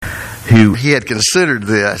who he had considered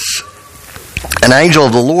this, an angel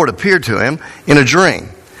of the Lord appeared to him in a dream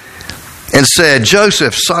and said,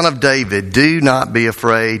 Joseph, son of David, do not be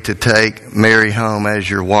afraid to take Mary home as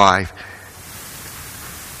your wife,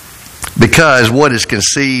 because what is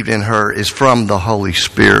conceived in her is from the Holy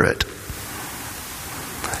Spirit.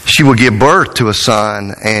 She will give birth to a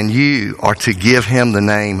son, and you are to give him the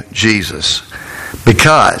name Jesus,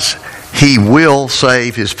 because he will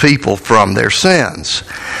save his people from their sins.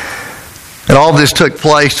 And all this took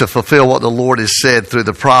place to fulfill what the Lord has said through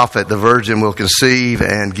the prophet. The virgin will conceive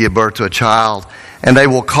and give birth to a child, and they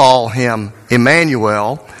will call him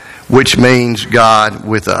Emmanuel, which means God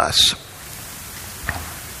with us.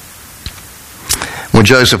 When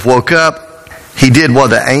Joseph woke up, he did what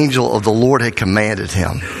the angel of the Lord had commanded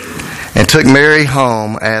him and took Mary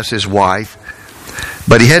home as his wife.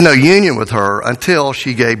 But he had no union with her until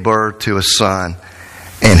she gave birth to a son,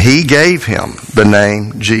 and he gave him the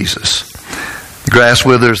name Jesus. The grass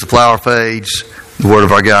withers, the flower fades, the word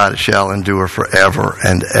of our God shall endure forever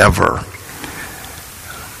and ever.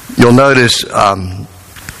 You'll notice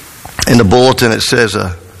in the bulletin it says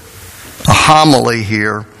a homily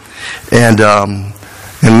here, and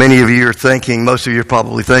many of you are thinking, most of you are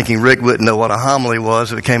probably thinking, Rick wouldn't know what a homily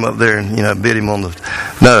was if it came up there and bit him on the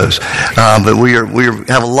nose. But we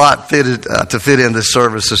have a lot to fit in this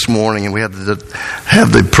service this morning, and we have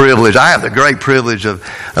the privilege. I have the great privilege of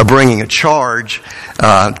bringing a charge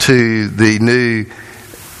to the new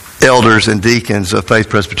elders and deacons of Faith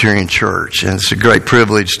Presbyterian Church, and it's a great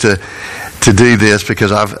privilege to do this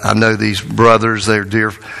because I know these brothers. They're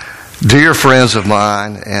dear friends of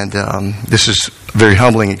mine, and this is a very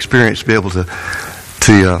humbling experience to be able to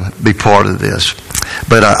be part of this.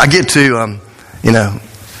 But I get to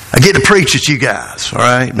preach at you guys. All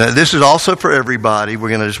right. Now, this is also for everybody. We're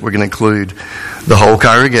gonna include the whole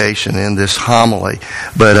congregation in this homily.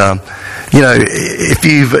 But if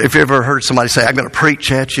you've ever heard somebody say, "I'm going to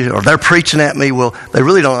preach at you," or "They're preaching at me," well, they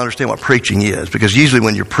really don't understand what preaching is, because usually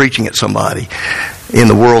when you're preaching at somebody, in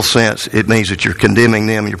the world sense, it means that you're condemning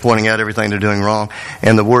them, you're pointing out everything they're doing wrong.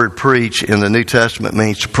 And the word preach in the New Testament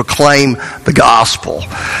means to proclaim the gospel.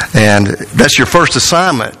 And that's your first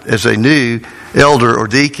assignment as a new elder or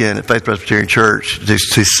deacon at Faith Presbyterian Church,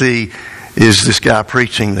 to see, is this guy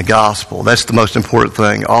preaching the gospel? That's the most important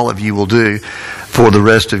thing all of you will do for the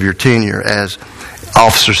rest of your tenure as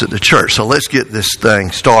officers at the church. So let's get this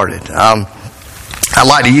thing started. I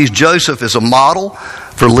like to use Joseph as a model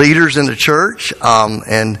for leaders in the church.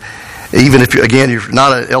 And even if, you're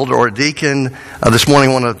not an elder or a deacon, this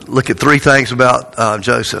morning I want to look at three things about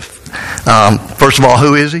Joseph. First of all,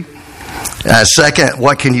 who is he? Second,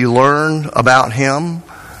 what can you learn about him,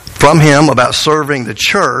 from him, about serving the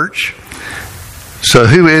church? So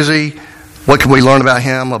who is he? What can we learn about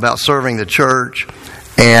him, about serving the church?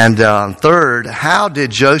 And third, how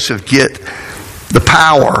did Joseph get the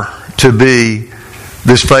power to be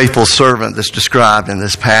this faithful servant that's described in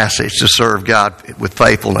this passage, to serve God with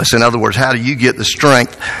faithfulness? In other words, how do you get the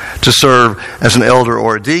strength to serve as an elder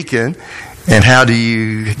or a deacon? And how do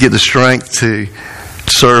you get the strength to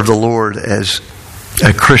serve the Lord as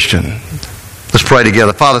a Christian? Let's pray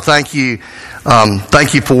together. Father, thank you.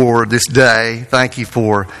 Thank you for this day. Thank you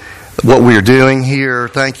for what we are doing here.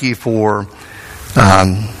 Thank you for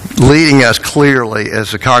leading us clearly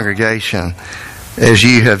as a congregation, as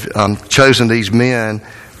you have chosen these men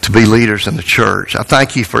to be leaders in the church. I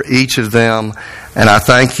thank you for each of them, and I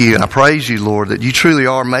thank you and I praise you, Lord, that you truly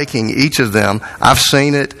are making each of them. I've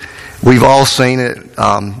seen it. We've all seen it.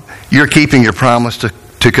 You're keeping your promise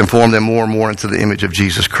to conform them more and more into the image of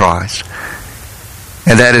Jesus Christ.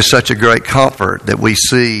 And that is such a great comfort that we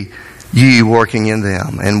see you working in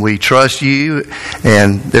them. And we trust you,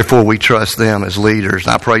 and therefore we trust them as leaders.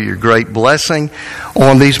 And I pray your great blessing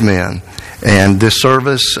on these men and this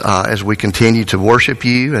service as we continue to worship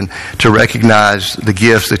you and to recognize the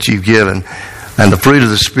gifts that you've given and the fruit of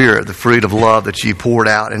the Spirit, the fruit of love that you poured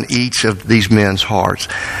out in each of these men's hearts.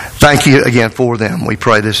 Thank you again for them. We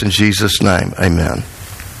pray this in Jesus' name. Amen.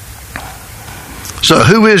 So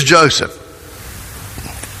who is Joseph?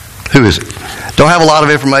 Who is it? Don't have a lot of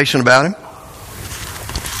information about him.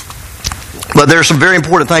 But there are some very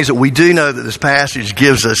important things that we do know that this passage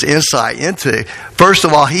gives us insight into. First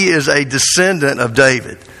of all, he is a descendant of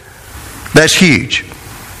David. That's huge.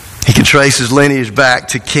 He can trace his lineage back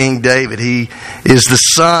to King David. He is a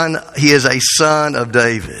son of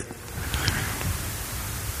David.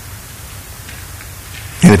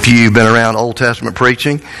 And if you've been around Old Testament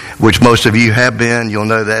preaching, which most of you have been, you'll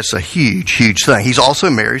know that's a huge, huge thing. He's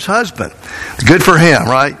also Mary's husband. Good for him,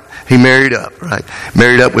 right? he married up, right?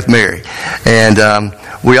 Married up with Mary. And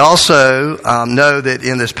we also know that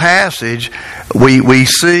in this passage, we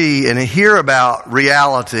see and hear about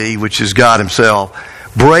reality, which is God himself,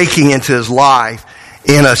 breaking into his life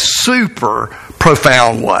in a super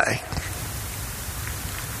profound way.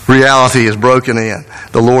 Reality is broken in.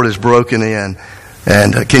 The Lord is broken in.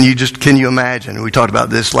 And can you imagine? We talked about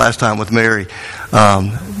this last time with Mary.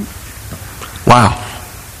 Wow.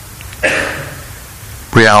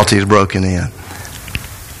 Reality is broken in.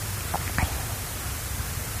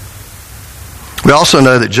 We also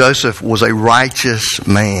know that Joseph was a righteous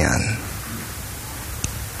man.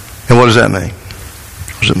 And what does that mean?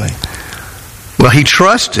 What does it mean? Well, he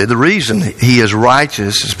trusted. The reason he is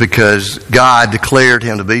righteous is because God declared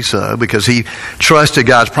him to be so, because he trusted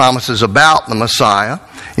God's promises about the Messiah.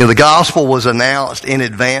 You know, the gospel was announced in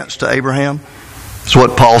advance to Abraham. That's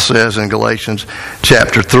what Paul says in Galatians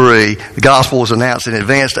chapter 3. The gospel was announced in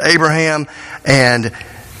advance to Abraham, and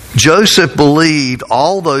Joseph believed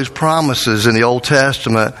all those promises in the Old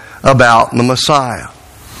Testament about the Messiah.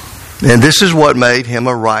 And this is what made him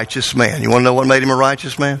a righteous man. You want to know what made him a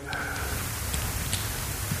righteous man?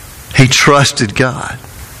 He trusted God.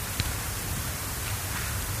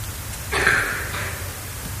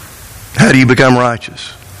 How do you become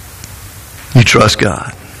righteous? You trust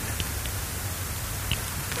God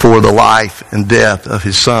for the life and death of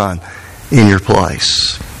his Son in your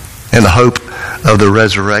place and the hope of the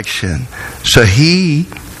resurrection. So he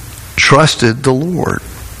trusted the Lord.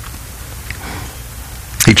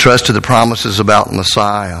 He trusted the promises about the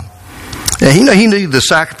Messiah. And he knew the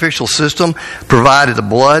sacrificial system provided the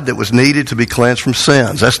blood that was needed to be cleansed from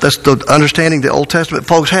sins. That's the understanding the Old Testament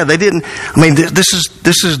folks had. They didn't. I mean, this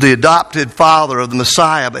is the adopted father of the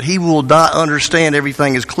Messiah, but he will not understand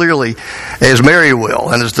everything as clearly as Mary will,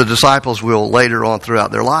 and as the disciples will later on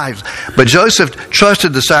throughout their lives. But Joseph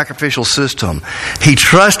trusted the sacrificial system. He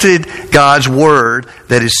trusted God's word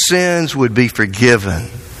that his sins would be forgiven.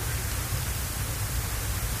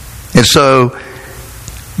 And so,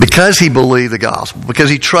 because he believed the gospel, because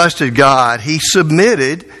he trusted God, he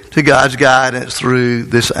submitted to God's guidance through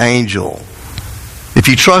this angel. If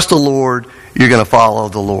you trust the Lord, you're going to follow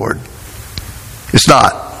the Lord. It's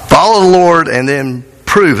not follow the Lord and then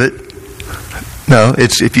prove it. No,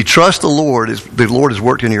 it's if you trust the Lord has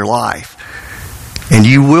worked in your life, and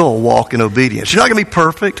you will walk in obedience. You're not going to be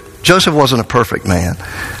perfect. Joseph wasn't a perfect man.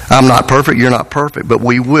 I'm not perfect. You're not perfect. But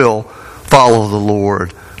we will follow the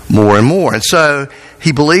Lord more and more. And so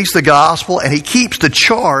he believes the gospel, and he keeps the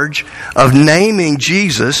charge of naming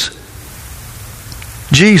Jesus.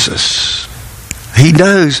 Jesus. He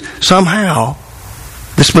knows somehow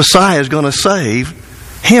this Messiah is going to save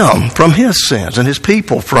him from his sins and his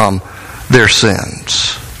people from their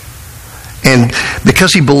sins. And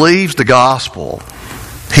because he believes the gospel,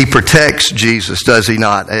 he protects Jesus, does he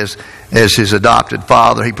not, as his adopted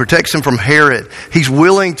father. He protects him from Herod. He's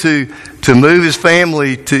willing to move his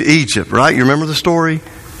family to Egypt, right? You remember the story?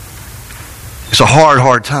 It's a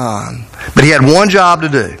hard time. But he had one job to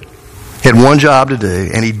do. He had one job to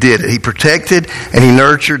do, and he did it. He protected and he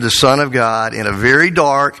nurtured the Son of God in a very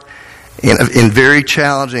dark, in very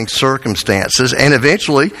challenging circumstances. And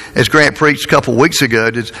eventually, as Grant preached a couple weeks ago,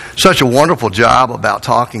 did such a wonderful job about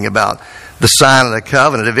talking about the sign of the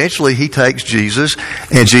covenant. Eventually, he takes Jesus,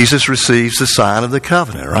 and Jesus receives the sign of the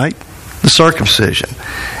covenant, right? The circumcision.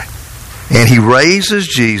 And he raises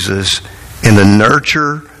Jesus in the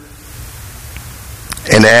nurture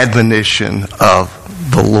and admonition of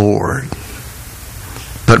the Lord.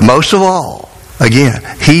 But most of all, again,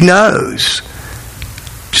 he knows,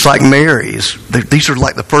 just like Mary, these are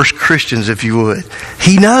like the first Christians, if you would.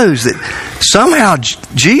 He knows that somehow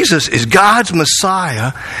Jesus is God's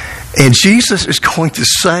Messiah, and Jesus is going to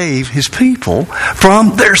save his people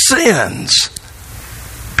from their sins.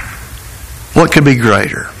 What could be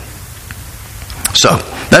greater? So,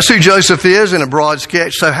 that's who Joseph is in a broad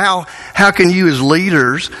sketch. So how can you as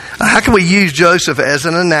leaders, how can we use Joseph as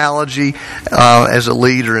an analogy as a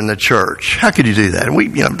leader in the church? How could you do that?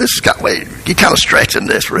 You're kind of stretching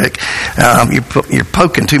this, Rick. You're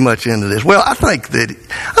poking too much into this. Well, I think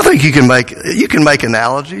you can make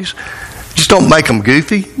analogies. Just don't make them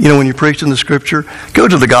goofy. When you're preaching the Scripture, go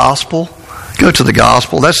to the gospel. Go to the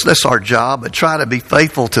gospel. That's our job. But try to be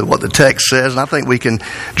faithful to what the text says. And I think we can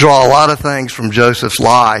draw a lot of things from Joseph's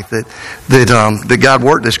life that God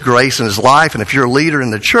worked this grace in his life. And if you're a leader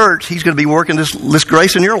in the church, he's going to be working this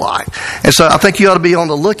grace in your life. And so I think you ought to be on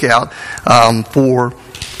the lookout for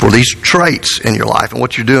these traits in your life and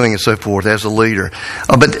what you're doing and so forth as a leader.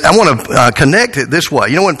 But I want to connect it this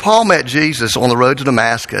way. When Paul met Jesus on the road to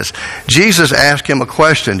Damascus, Jesus asked him a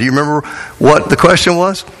question. Do you remember what the question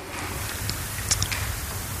was?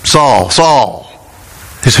 Saul.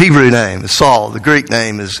 His Hebrew name is Saul. The Greek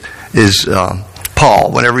name is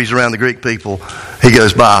Paul. Whenever he's around the Greek people, he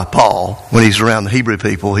goes by Paul. When he's around the Hebrew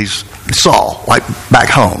people, he's Saul, like back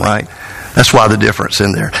home, right? That's why the difference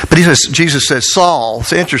in there. But Jesus says, Saul,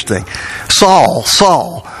 it's interesting. Saul,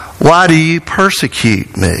 Saul, why do you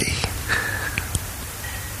persecute me?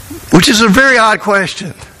 Which is a very odd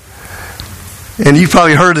question. And you've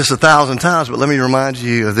probably heard this 1,000 times, but let me remind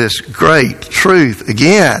you of this great truth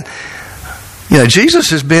again. You know,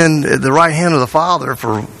 Jesus has been at the right hand of the Father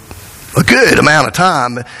for a good amount of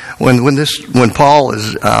time when Paul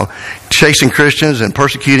is chasing Christians and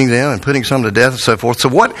persecuting them and putting some to death and so forth. So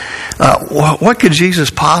what could Jesus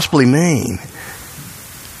possibly mean?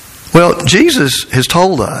 Well, Jesus has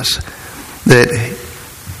told us that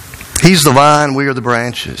He's the vine, we are the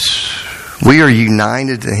branches. We are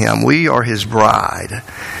united to Him. We are His bride.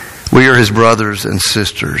 We are His brothers and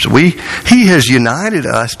sisters. He has united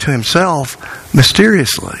us to Himself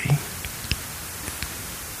mysteriously.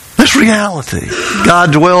 That's reality.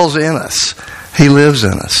 God dwells in us. He lives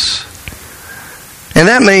in us. And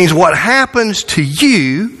that means what happens to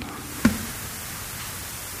you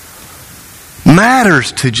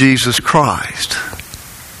matters to Jesus Christ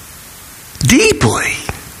deeply.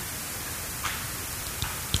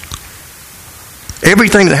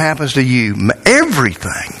 Everything that happens to you,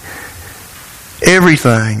 everything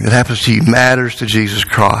that happens to you matters to Jesus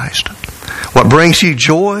Christ. What brings you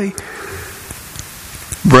joy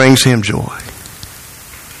brings Him joy.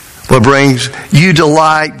 What brings you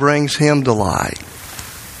delight brings Him delight.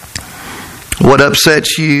 What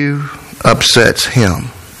upsets you upsets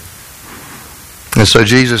Him. And so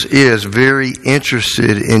Jesus is very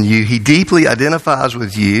interested in you. He deeply identifies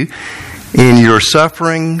with you in your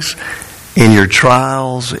sufferings, in your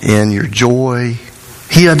trials, in your joy.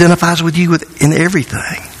 He identifies with you in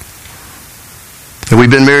everything. And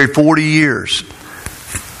we've been married 40 years.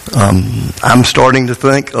 I'm starting to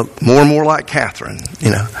think more and more like Catherine.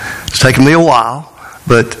 You know, it's taken me a while,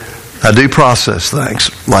 but I do process things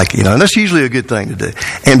like, and that's usually a good thing to do.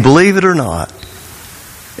 And believe it or not,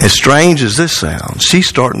 as strange as this sounds, she's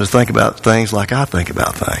starting to think about things like I think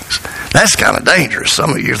about things. That's kind of dangerous.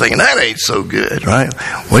 Some of you are thinking, that ain't so good, right?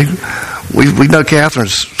 We know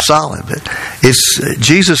Catherine's solid, but it's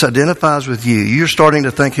Jesus identifies with you. You're starting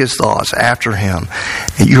to think His thoughts after Him,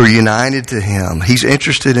 and you're united to Him. He's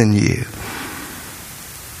interested in you.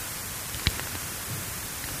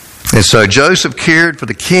 And so Joseph cared for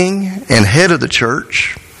the king and head of the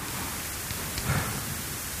church.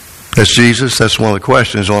 That's Jesus. That's one of the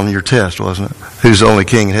questions on your test, wasn't it? Who's the only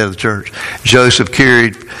king and head of the church? Joseph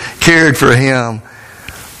cared for him.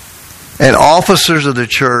 And officers of the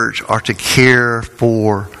church are to care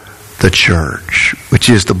for the church, which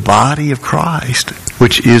is the body of Christ,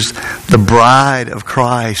 which is the bride of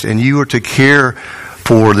Christ. And you are to care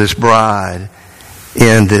for this bride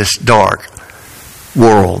in this dark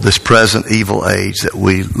world, this present evil age that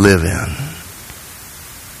we live in.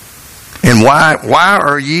 And why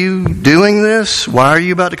are you doing this? Why are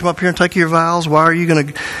you about to come up here and take your vows? Why are you going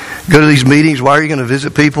to go to these meetings? Why are you going to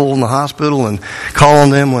visit people in the hospital and call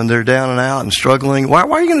on them when they're down and out and struggling? Why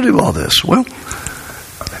are you going to do all this? Well,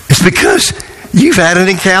 it's because you've had an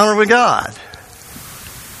encounter with God.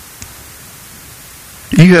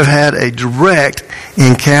 You have had a direct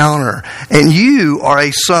encounter. And you are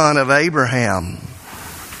a son of Abraham.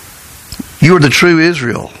 You are the true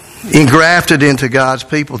Israel, engrafted into God's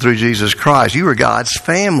people through Jesus Christ. You are God's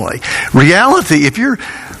family. Reality, if you're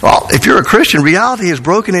a Christian, reality has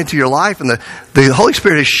broken into your life, and the Holy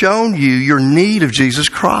Spirit has shown you your need of Jesus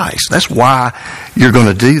Christ. That's why you're going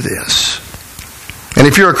to do this. And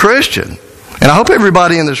if you're a Christian, and I hope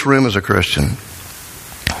everybody in this room is a Christian,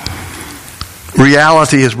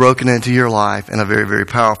 reality has broken into your life in a very, very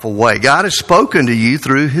powerful way. God has spoken to you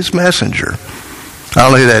through His messenger. I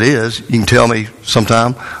don't know who that is. You can tell me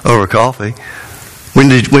sometime over coffee. When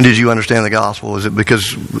did you understand the gospel? Was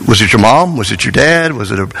it your mom? Was it your dad? Was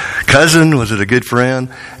it a cousin? Was it a good friend?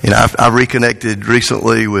 I reconnected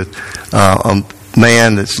recently with a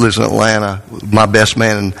man that lives in Atlanta, my best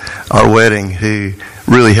man in our wedding, who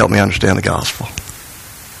really helped me understand the gospel.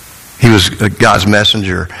 He was God's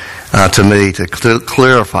messenger to me to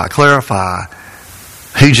clarify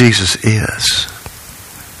who Jesus is.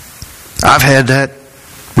 I've had that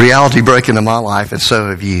reality break into my life, and so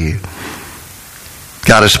have you.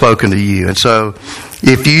 God has spoken to you. And so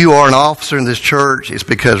if you are an officer in this church, it's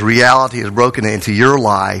because reality has broken into your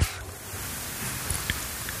life.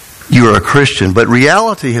 You are a Christian, but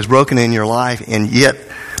reality has broken in your life in yet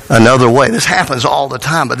another way. This happens all the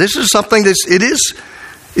time, but this is something it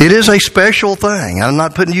is a special thing. I'm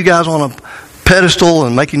not putting you guys on a pedestal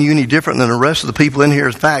and making you any different than the rest of the people in here.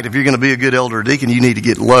 In fact, if you're going to be a good elder or deacon, you need to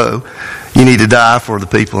get low. You need to die for the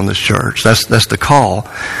people in this church. That's the call.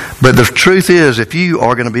 But the truth is, if you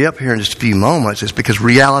are going to be up here in just a few moments, it's because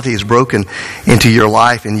reality is broken into your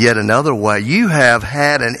life in yet another way. You have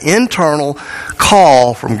had an internal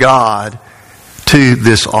call from God to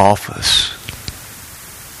this office.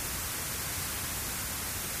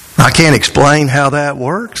 I can't explain how that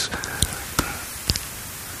works,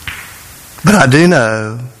 but I do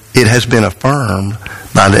know it has been affirmed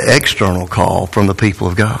by the external call from the people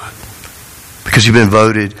of God, because you've been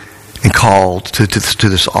voted and called to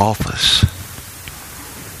this office.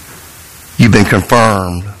 You've been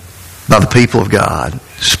confirmed by the people of God,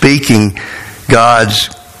 speaking God's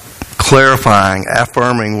clarifying,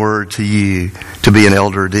 affirming word to you to be an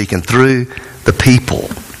elder or deacon through the people.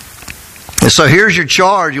 And so here's your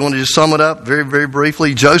charge. You want to just sum it up very, very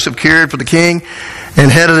briefly? Joseph cared for the king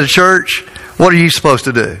and head of the church. What are you supposed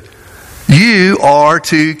to do? You are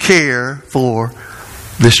to care for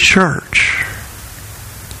this church.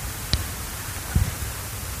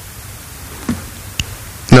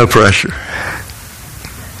 No pressure.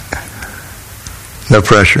 No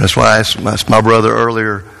pressure. That's why I asked my brother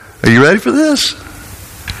earlier, are you ready for this?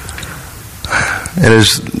 And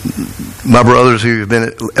as my brothers who have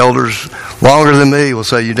been elders longer than me will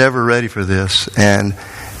say, you're never ready for this. And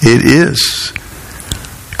it is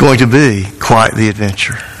going to be quite the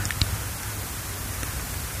adventure.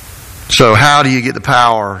 So how do you get the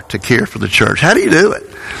power to care for the church? How do you do it?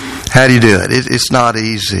 How do you do it? It's not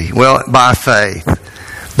easy. Well, by faith.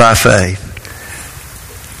 By faith.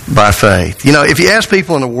 By faith. You know, if you ask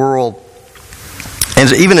people in the world,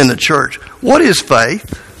 and even in the church, what is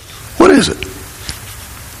faith? What is it?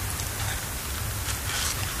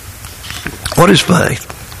 What is faith?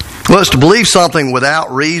 Well, it's to believe something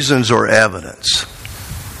without reasons or evidence.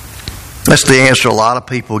 That's the answer a lot of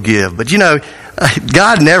people give. But you know,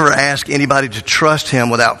 God never asked anybody to trust Him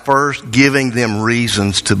without first giving them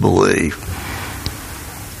reasons to believe.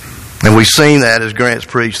 And we've seen that as Grant's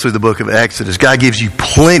preached through the book of Exodus. God gave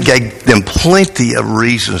them plenty of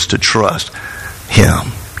reasons to trust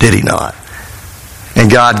Him, did He not? And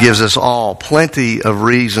God gives us all plenty of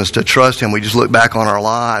reasons to trust Him. We just look back on our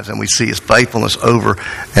lives and we see His faithfulness over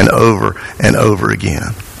and over and over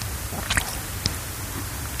again.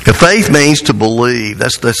 If faith means to believe,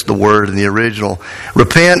 that's the word in the original.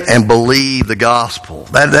 Repent and believe the gospel.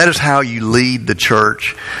 That is how you lead the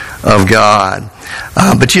church of God.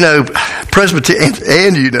 But you know, Presbyterians,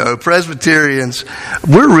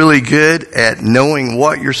 we're really good at knowing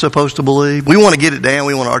what you're supposed to believe. We want to get it down.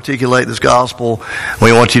 We want to articulate this gospel.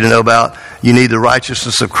 We want you to know about you need the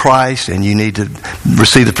righteousness of Christ and you need to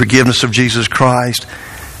receive the forgiveness of Jesus Christ.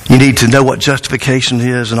 You need to know what justification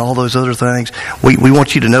is and all those other things. We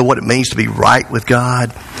want you to know what it means to be right with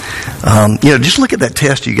God. You know, just look at that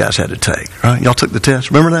test you guys had to take, right? Y'all took the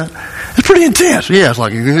test. Remember that? It's pretty intense. Yeah, it's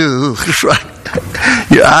like,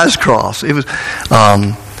 right. Your eyes cross. It was,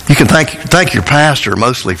 you can thank your pastor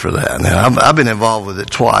mostly for that. Now, I've been involved with it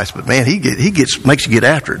twice, but man, he makes you get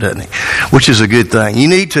after it, doesn't he? Which is a good thing. You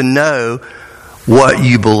need to know what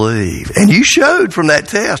you believe. And you showed from that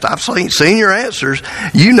test, I've seen your answers,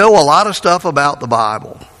 you know a lot of stuff about the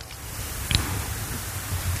Bible.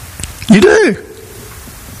 You do.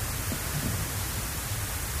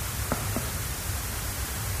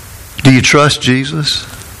 Do you trust Jesus?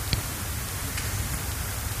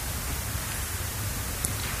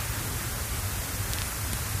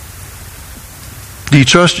 Do you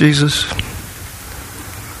trust Jesus?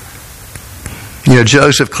 You know,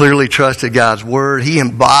 Joseph clearly trusted God's word. He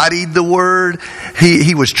embodied the word.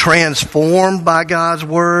 He was transformed by God's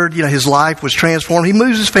word. You know, his life was transformed. He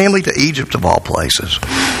moves his family to Egypt, of all places.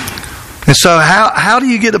 And so how do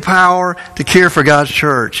you get the power to care for God's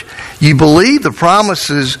church? You believe the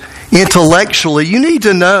promises intellectually. You need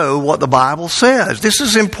to know what the Bible says. This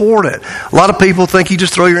is important. A lot of people think you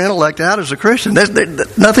just throw your intellect out as a Christian.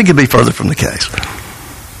 Nothing could be further from the case.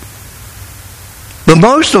 But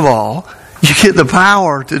most of all, you get the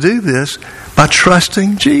power to do this by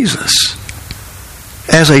trusting Jesus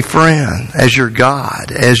as a friend, as your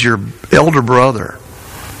God, as your elder brother.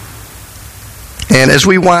 And as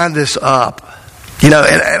we wind this up, you know,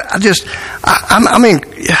 and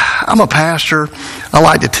I'm a pastor. I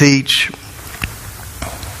like to teach.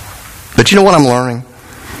 But you know what I'm learning?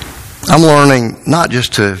 I'm learning not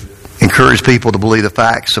just to encourage people to believe the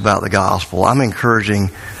facts about the gospel. I'm encouraging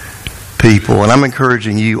people, and I'm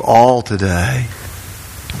encouraging you all today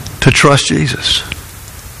to trust Jesus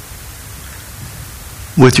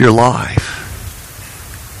with your life.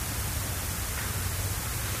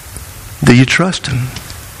 Do you trust Him?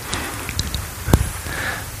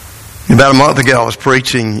 About a month ago, I was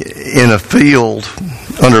preaching in a field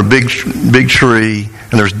under a big tree,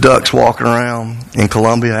 and there's ducks walking around in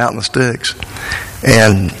Columbia out in the sticks.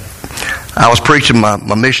 And I was preaching my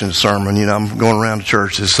mission sermon. I'm going around to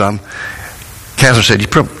churches. Counselor said,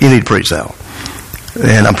 you need to preach that one.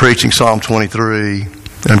 And I'm preaching Psalm 23.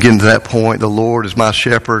 And I'm getting to that point. The Lord is my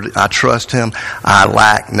shepherd. I trust Him. I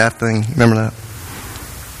lack nothing. Remember that?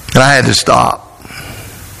 And I had to stop.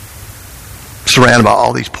 Surrounded by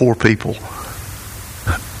all these poor people.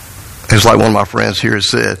 It's like one of my friends here has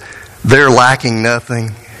said, their lacking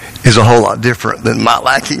nothing is a whole lot different than my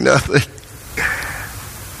lacking nothing.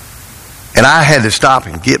 And I had to stop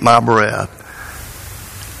and get my breath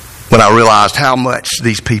when I realized how much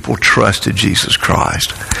these people trusted Jesus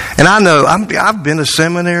Christ. And I know, I've been to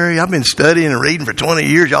seminary, I've been studying and reading for 20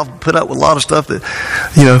 years. Y'all put up with a lot of stuff that,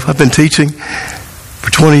 I've been teaching for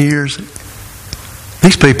 20 years.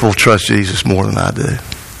 These people trust Jesus more than I do.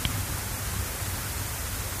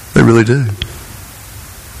 They really do.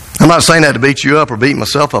 I'm not saying that to beat you up or beat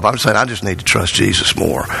myself up. I'm saying I just need to trust Jesus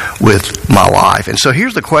more with my life. And so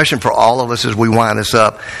here's the question for all of us as we wind this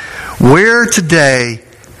up. Where today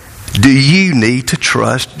do you need to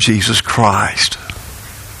trust Jesus Christ?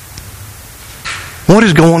 What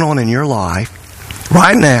is going on in your life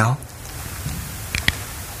right now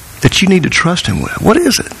that you need to trust Him with? What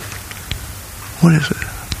is it? What is it?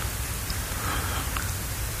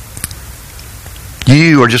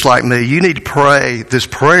 You are just like me. You need to pray this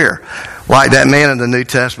prayer like that man in the New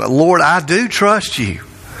Testament. Lord, I do trust You.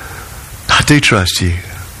 I do trust You.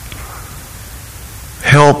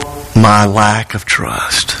 Help my lack of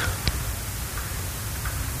trust.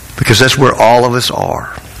 Because that's where all of us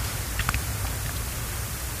are.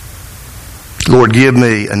 Lord, give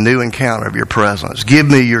me a new encounter of Your presence. Give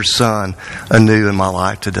me Your Son anew in my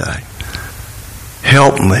life today.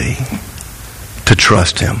 Help me to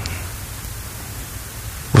trust Him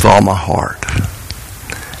with all my heart.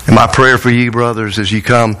 And my prayer for you, brothers, as you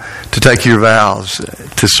come to take your vows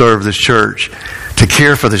to serve this church, to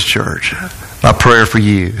care for this church, my prayer for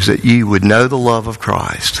you is that you would know the love of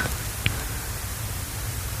Christ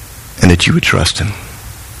and that you would trust Him.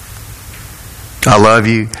 I love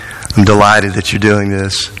you. I'm delighted that you're doing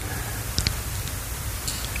this.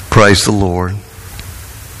 Praise the Lord.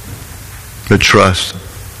 But trust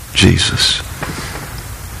Jesus.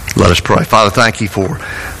 Let us pray. Father, thank You for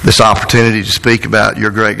this opportunity to speak about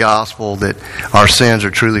Your great gospel, that our sins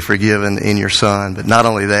are truly forgiven in Your Son. But not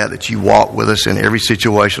only that You walk with us in every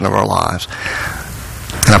situation of our lives.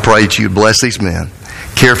 And I pray that You bless these men.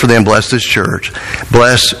 Care for them. Bless this church.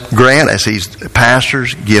 Bless Grant as he's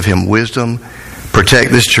pastors. Give him wisdom.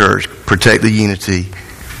 Protect this church. Protect the unity.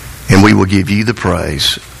 And we will give You the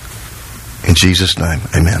praise. In Jesus' name,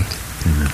 amen. Amen.